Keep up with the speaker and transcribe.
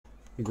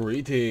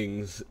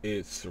Greetings,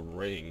 it's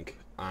Ring,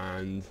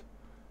 and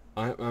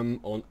I am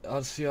on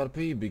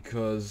RCRP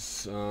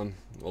because,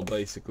 well,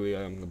 basically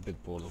I'm a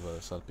bit bored of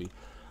RCRP,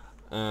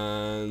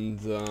 and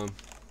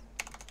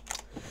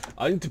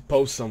I need to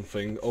post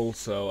something.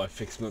 Also, I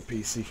fixed my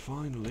PC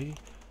finally,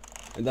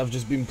 and I've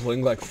just been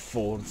playing like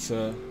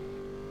Forza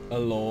a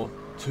lot,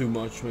 too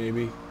much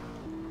maybe,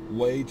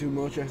 way too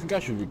much. I think I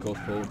should record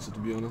Forza, to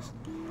be honest.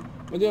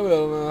 But yeah,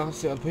 we're on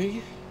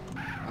RCRP,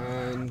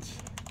 and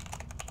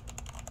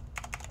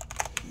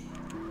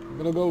I'm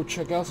gonna go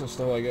check out some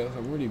stuff, I guess.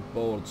 I'm really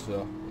bored,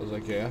 so I was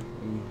like, yeah,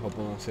 I'm hop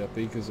on RCRP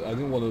because I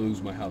didn't want to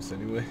lose my house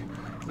anyway.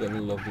 I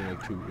haven't logged in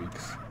like 2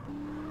 weeks.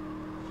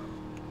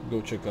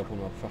 Go check up on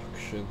our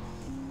faction.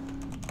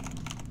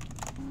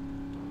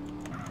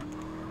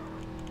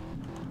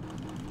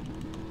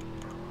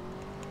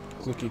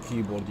 Clicky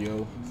keyboard,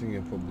 yo. I think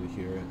you'll probably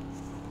hear it.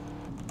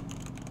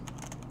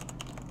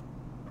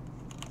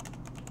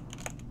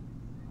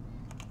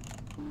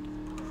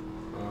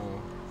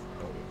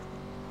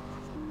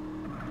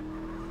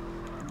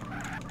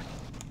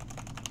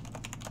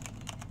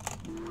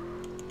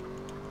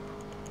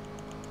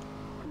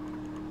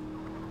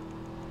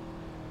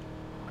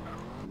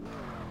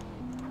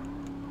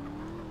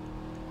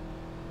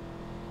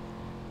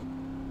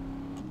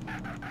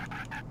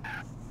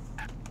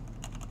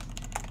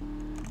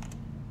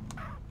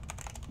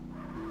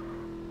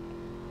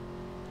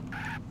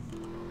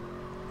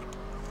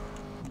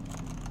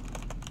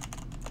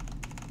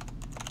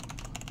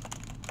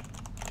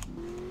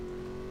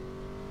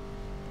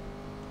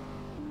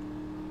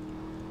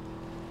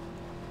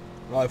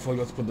 Oh, I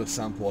forgot to put the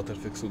samp water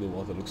fix, so the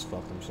water looks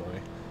fucked, I'm sorry.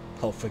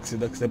 I'll fix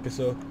it next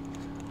episode.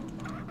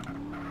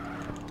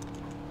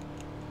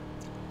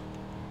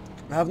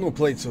 I have no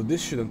plate, so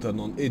this shouldn't turn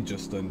on, it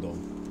just turned on.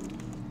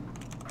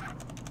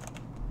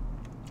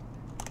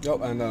 Yep,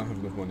 and I have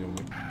enough money on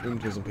me.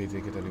 It wasn't pay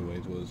ticket anyway,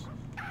 it was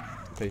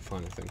pay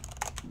fine, I think.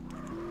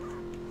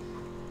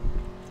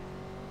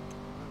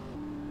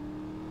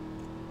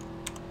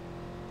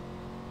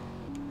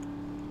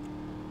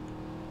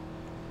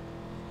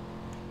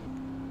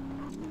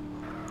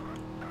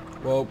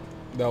 Well,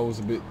 that was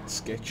a bit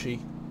sketchy.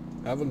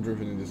 I haven't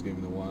driven in this game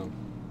in a while.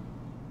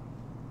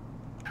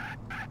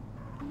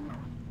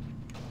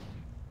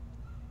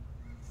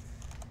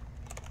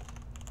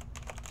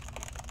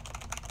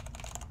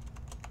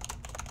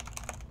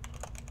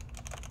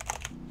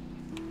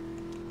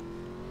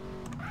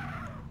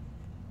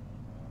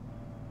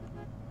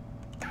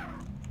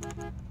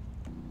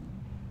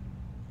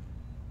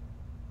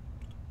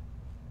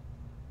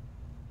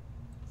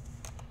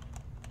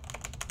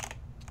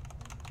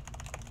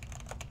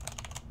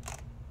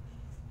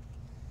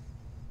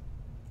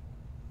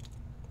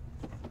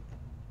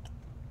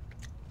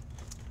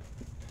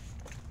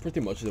 Pretty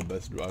much the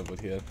best driver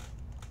here.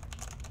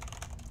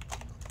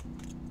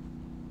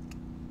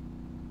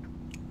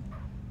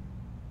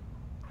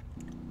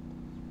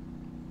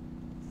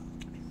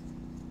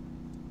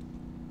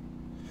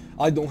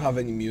 I don't have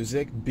any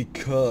music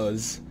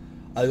because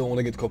I don't want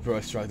to get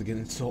copyright strike again.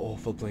 It's so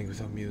awful playing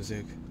without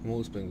music. I'm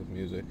always playing with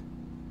music.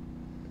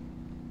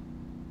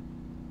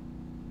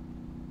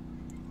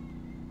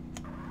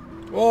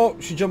 Oh,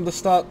 she jumped the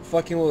start,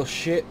 fucking little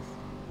shit.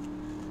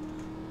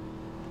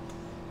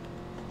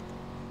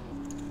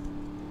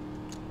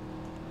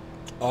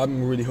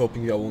 I'm really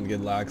hoping I won't get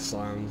lag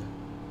slammed.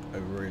 I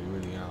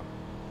really am.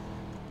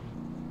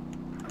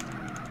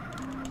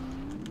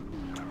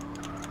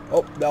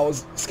 Oh, that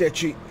was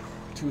sketchy.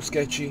 Too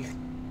sketchy.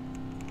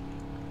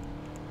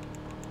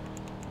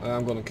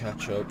 I'm gonna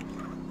catch up.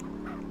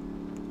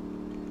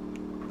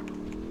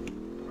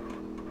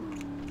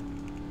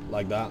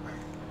 Like that.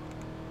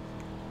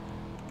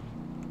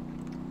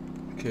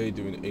 Okay,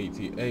 doing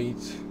 88.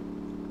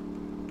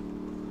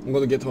 I'm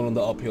gonna get her on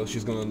the uphill,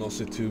 she's gonna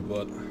nose it too,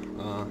 but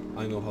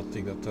I know how to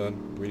take that turn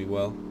really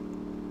well.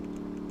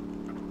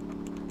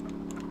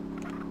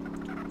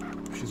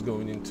 She's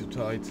going in too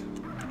tight.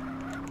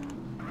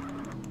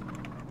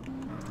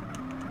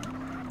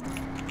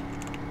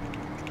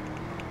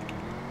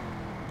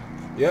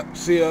 Yep,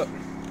 see ya.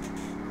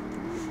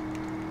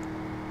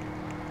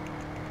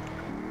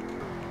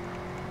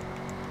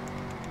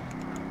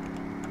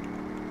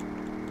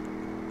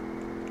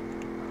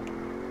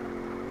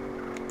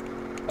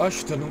 I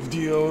should turn off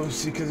the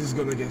OC because it's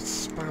gonna get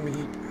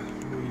spammy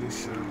really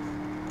soon.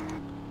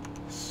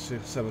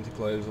 70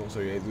 players on, so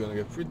yeah, it's gonna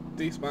get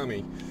pretty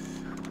spammy.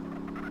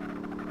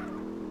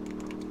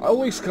 I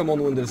always come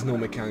on when there's no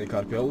mechanic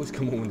RP, I always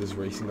come on when there's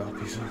racing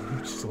RP, so I'm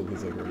just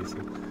always like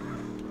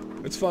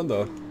racing. It's fun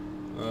though,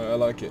 I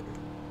like it.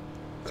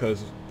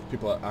 Because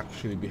people are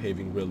actually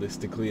behaving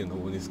realistically and no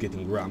one is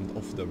getting rammed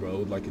off the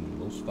road like in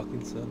most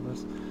fucking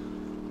servers.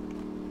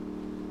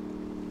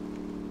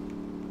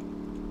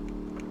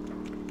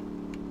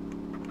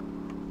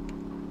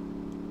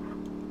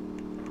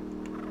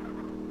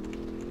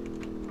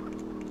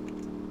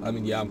 I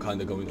mean, yeah, I'm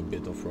kind of going a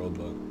bit off-road,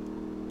 but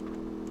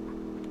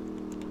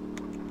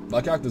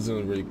my character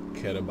doesn't really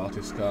care about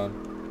his car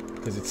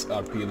because it's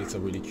RP and it's a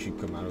really cheap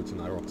Camaro, it's an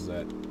IROC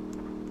Z.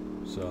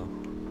 So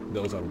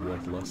Those are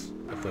worthless.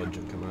 A third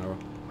gen Camaro.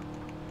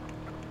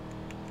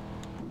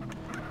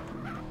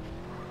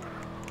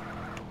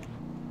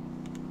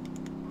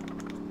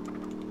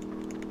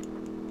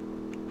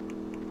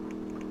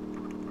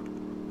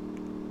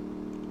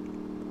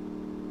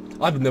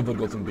 I've never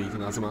gotten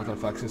beaten, as a matter of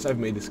fact. Since I've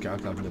made this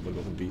character, I've never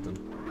gotten beaten.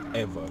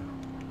 Ever.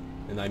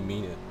 And I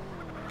mean it.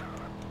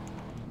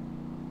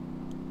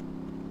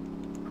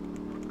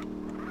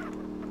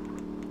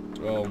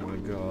 Oh my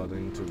god, I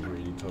need to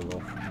really tug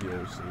off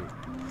the OC.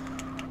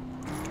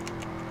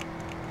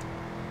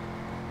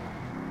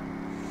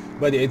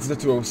 But yeah, it's the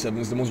 207,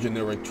 it's the most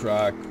generic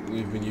track.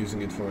 We've been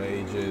using it for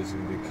ages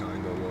and it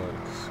kinda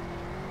works.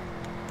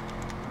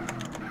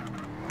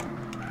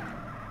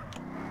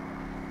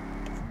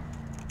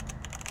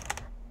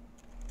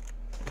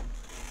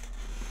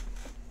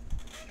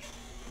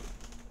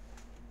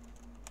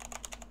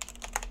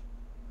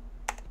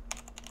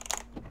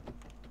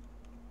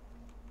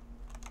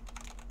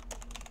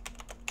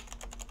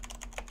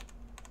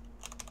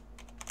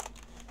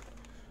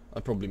 I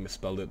probably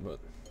misspelled it, but...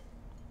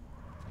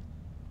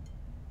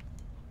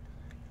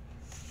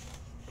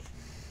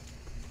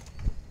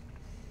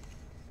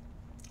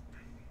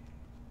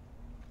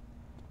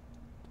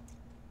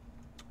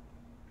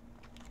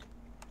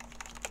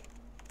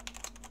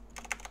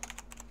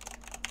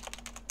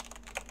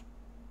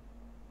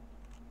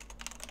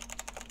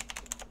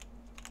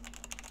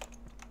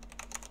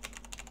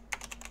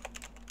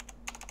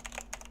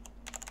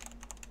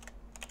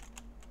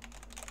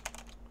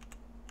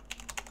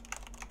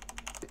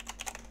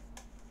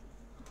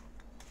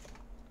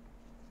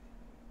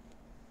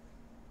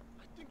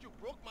 You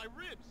broke my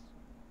ribs.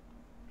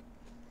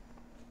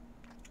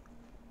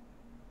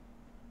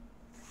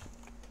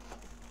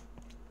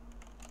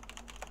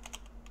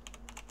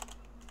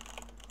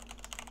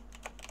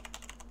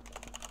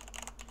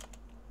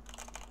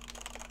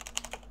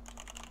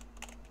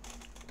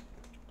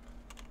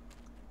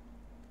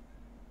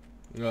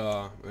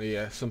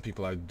 Yeah, some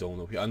people I don't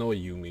know. I know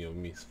Yumi or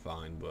me is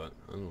fine, but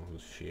I don't know who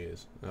she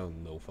is. I have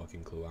no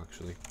fucking clue,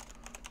 actually.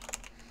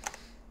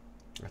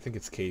 I think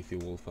it's Kathy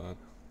Wolfhard.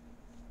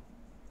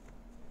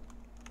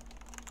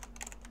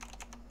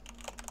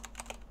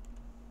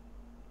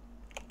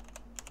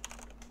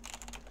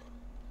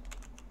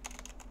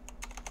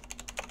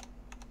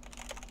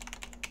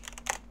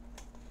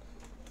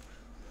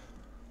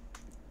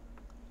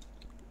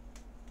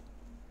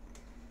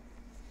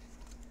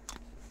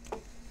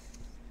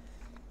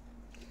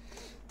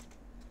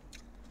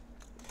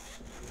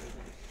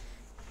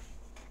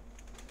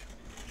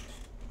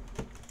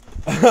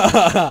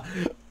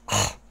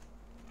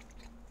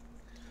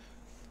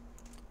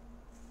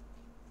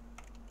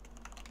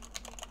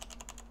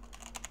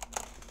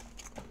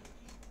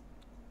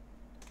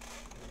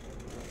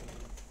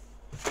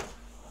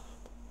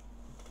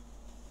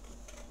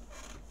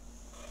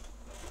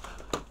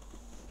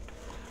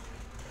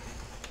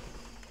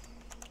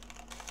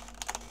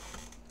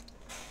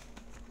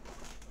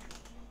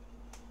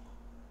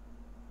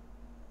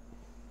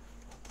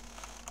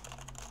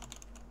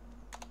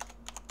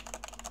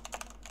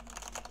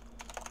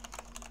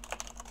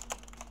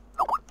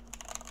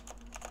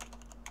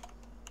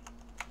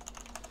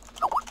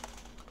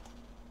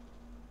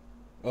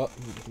 Oh,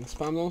 I'm getting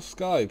spammed on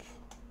Skype.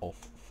 Oh,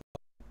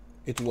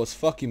 it was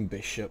fucking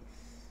Bishop.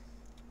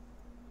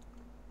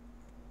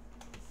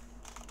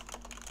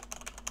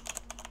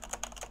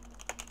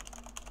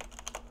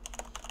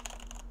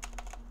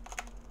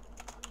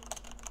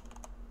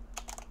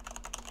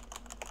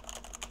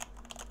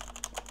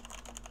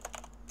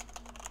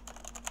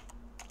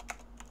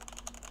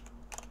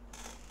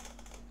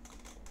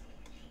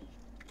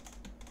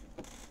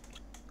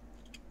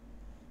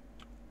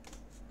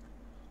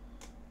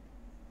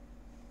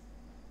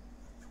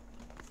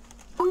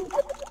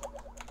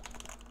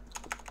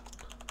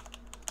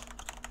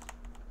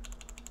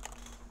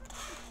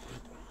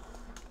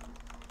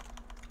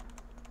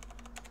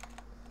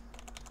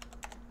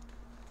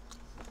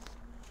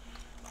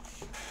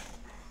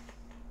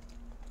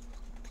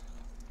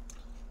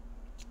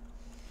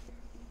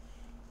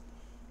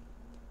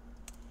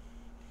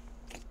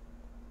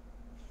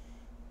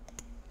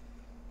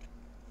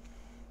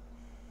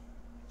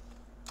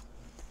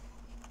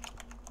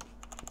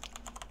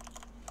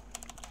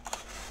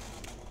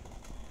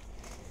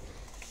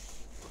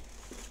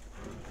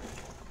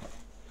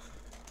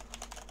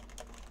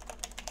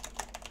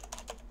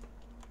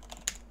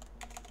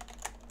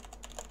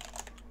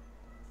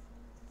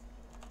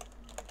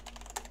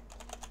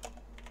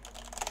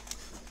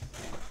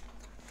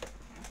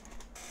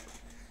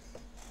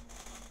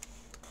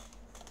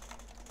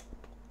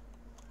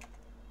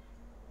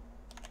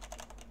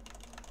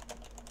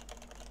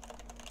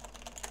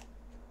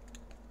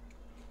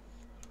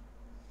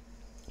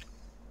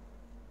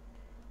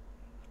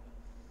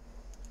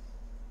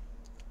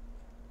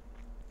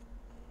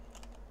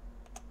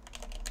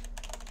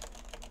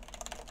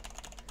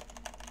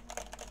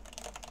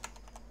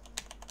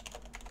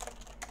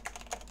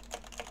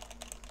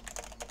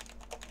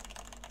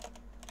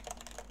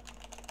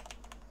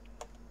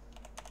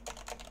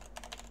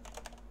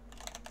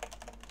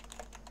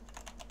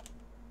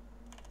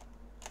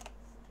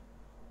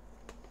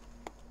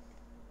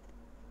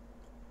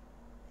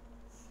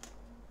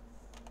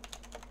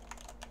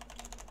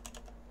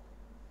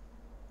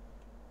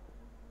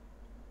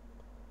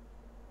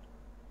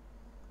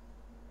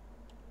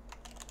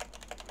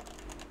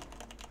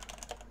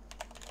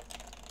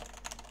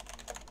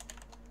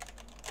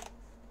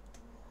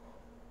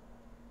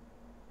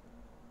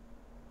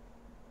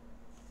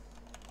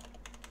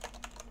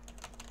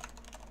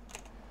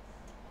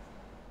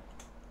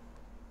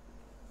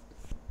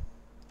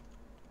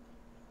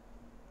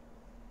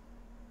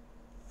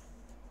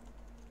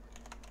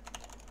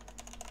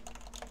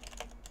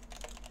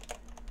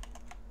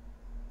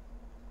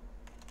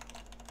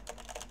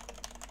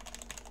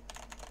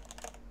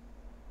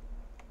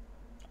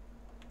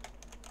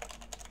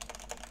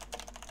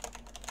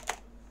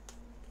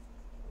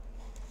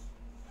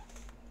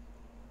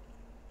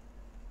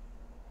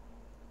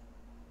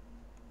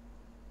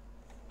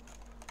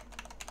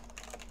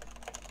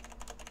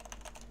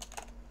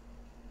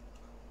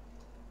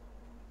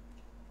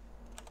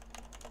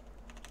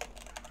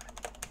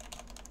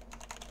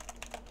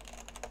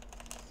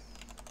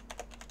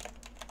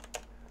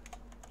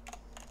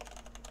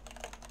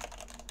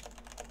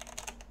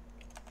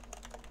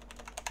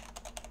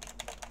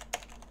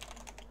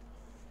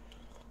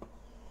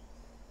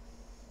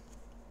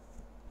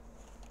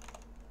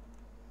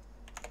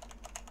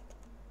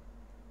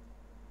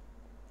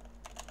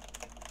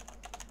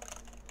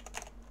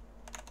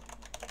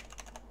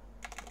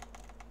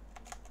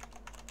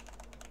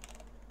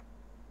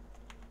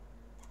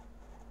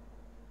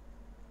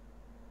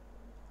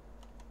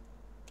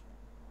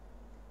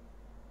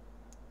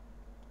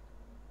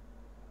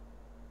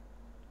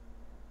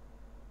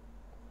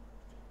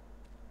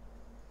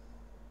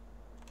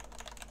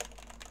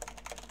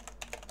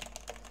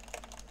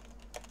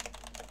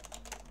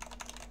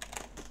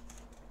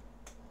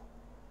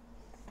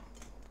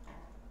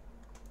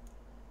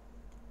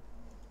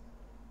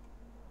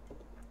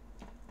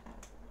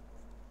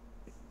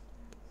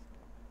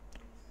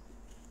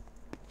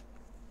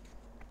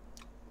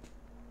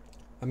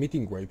 I'm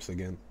eating grapes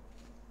again.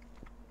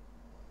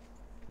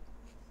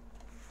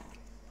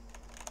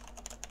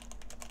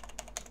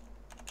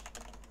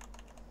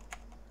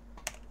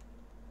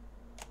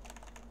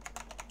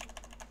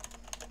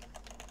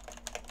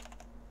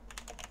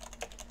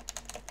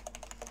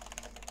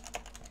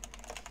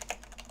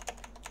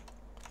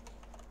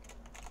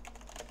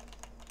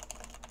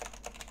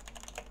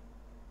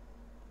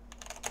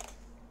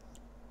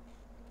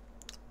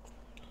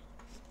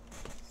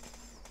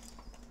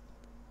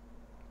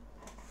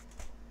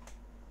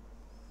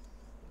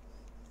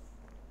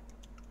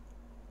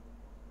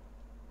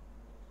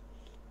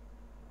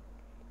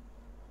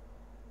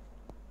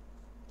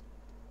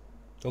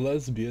 The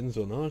lesbians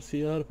on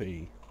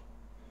RCRP.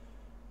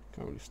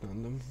 Can't really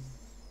stand them.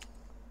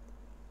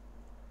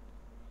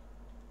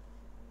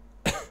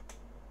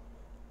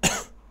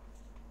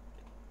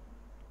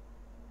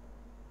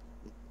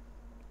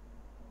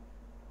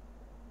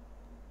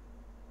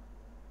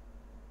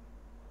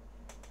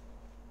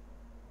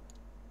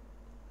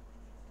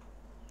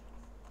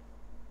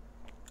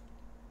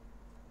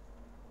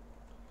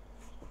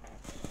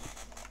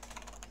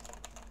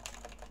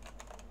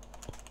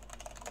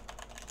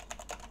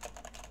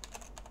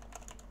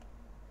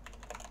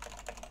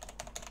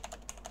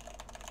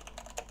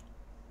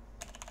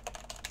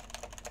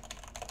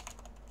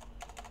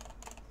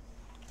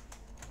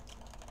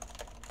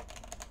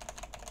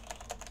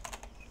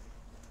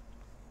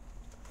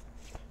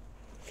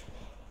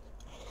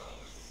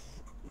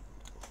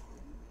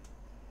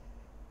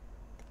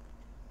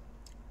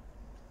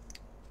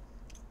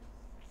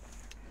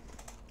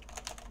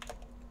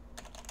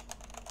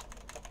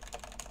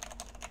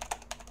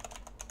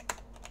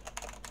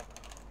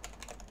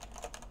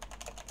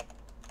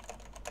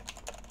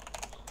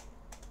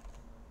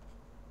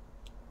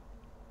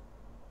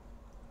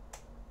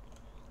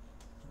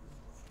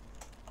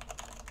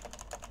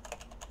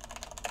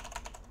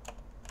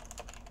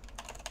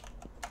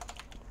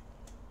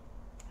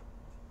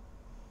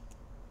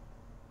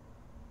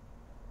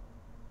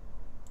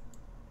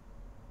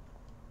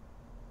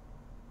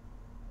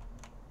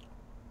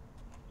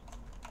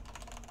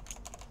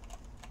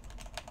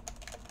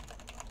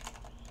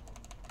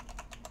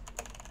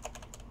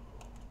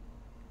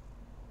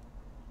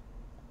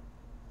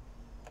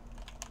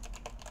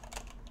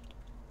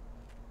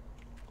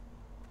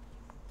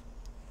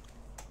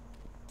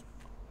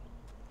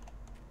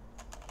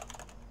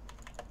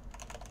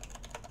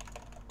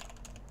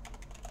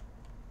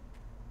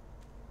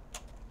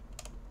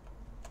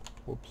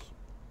 Whoops.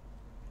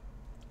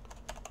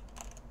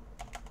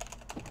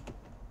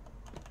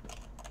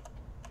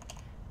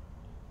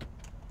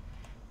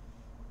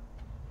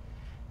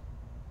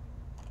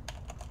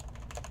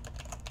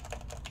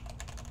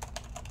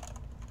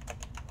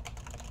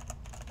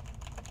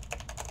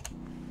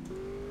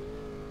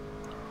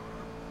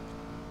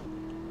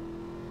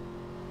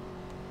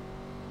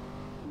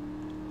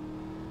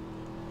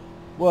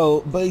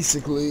 Well,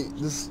 basically,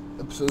 this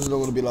episode is not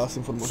going to be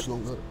lasting for much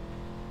longer.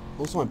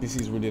 Also, my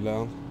PC is really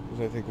loud,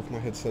 as I take off my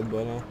headset,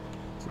 but this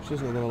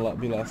episode's not going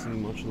to be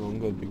lasting much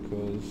longer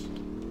because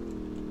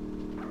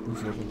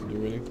there's nothing to do,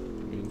 really. I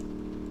mean...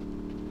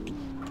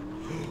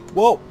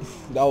 Whoa!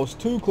 That was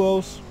too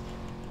close!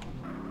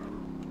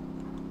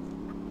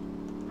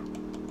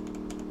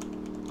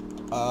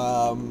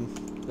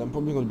 I'm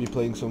probably going to be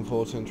playing some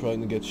Forza and trying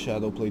to get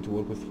Shadowplay to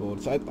work with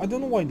Forza. I don't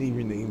know why they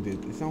renamed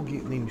it. It's now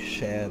named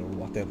Share or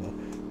whatever.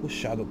 It was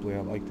Shadowplay,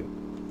 I liked it.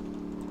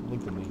 I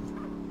like the name.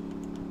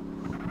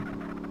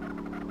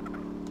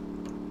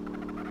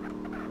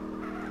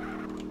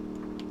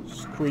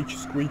 Screech,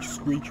 screech,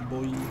 screech,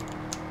 boy.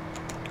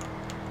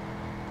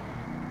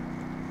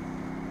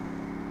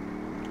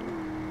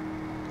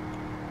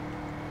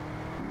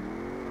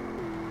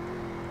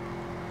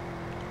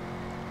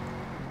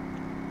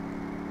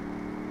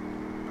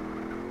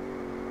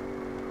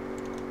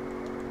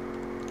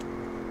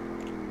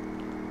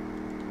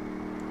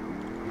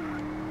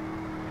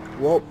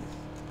 Whoa.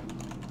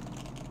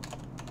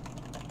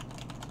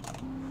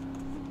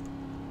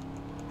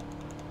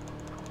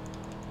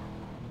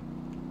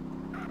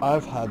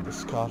 I've had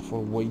this car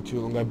for way too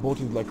long. I bought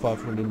it like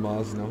 500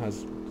 miles, now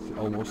has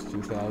almost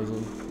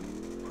 2,000.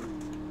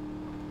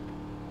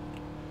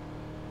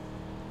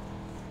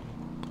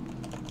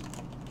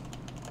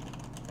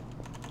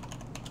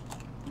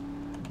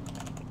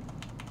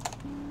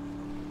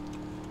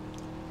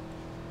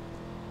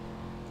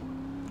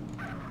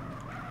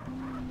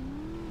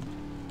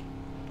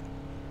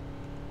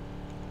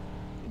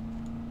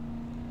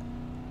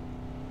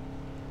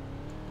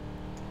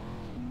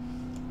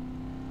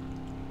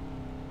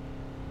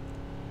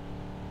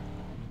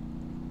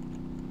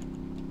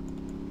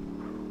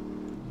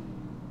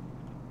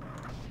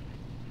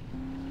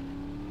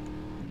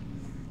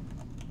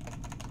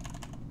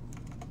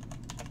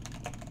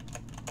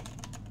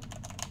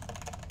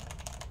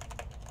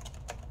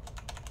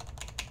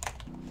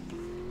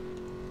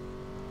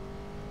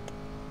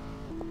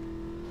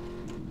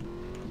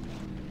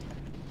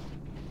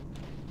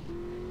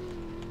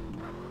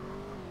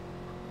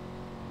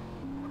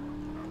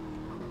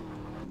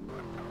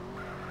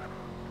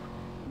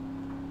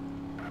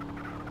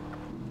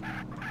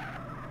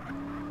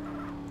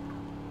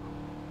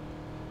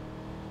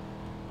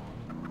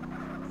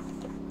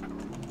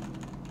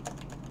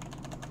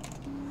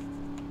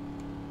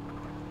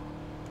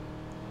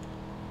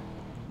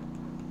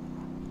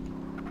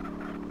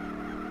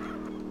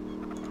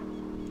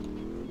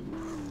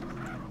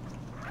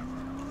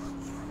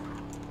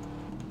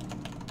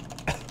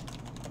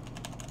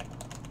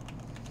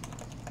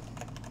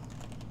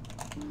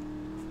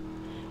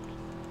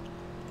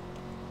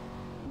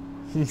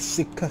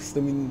 Sick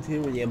custom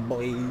interior,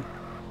 boy.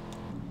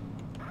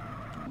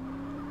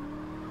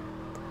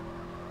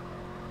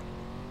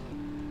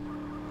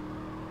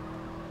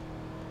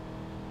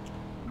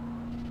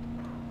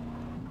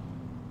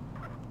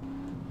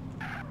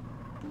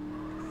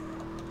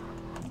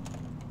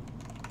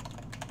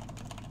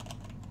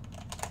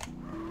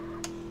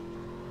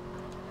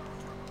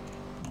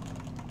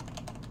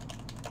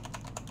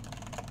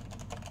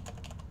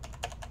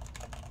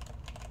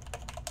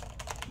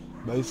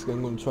 Basically,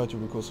 I'm gonna try to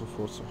record some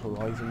Forza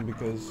Horizon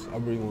because I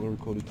really want to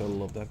record it. I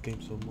love that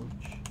game so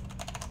much.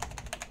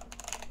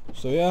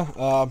 So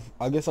yeah,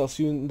 I guess I'll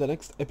see you in the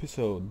next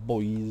episode,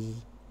 boys.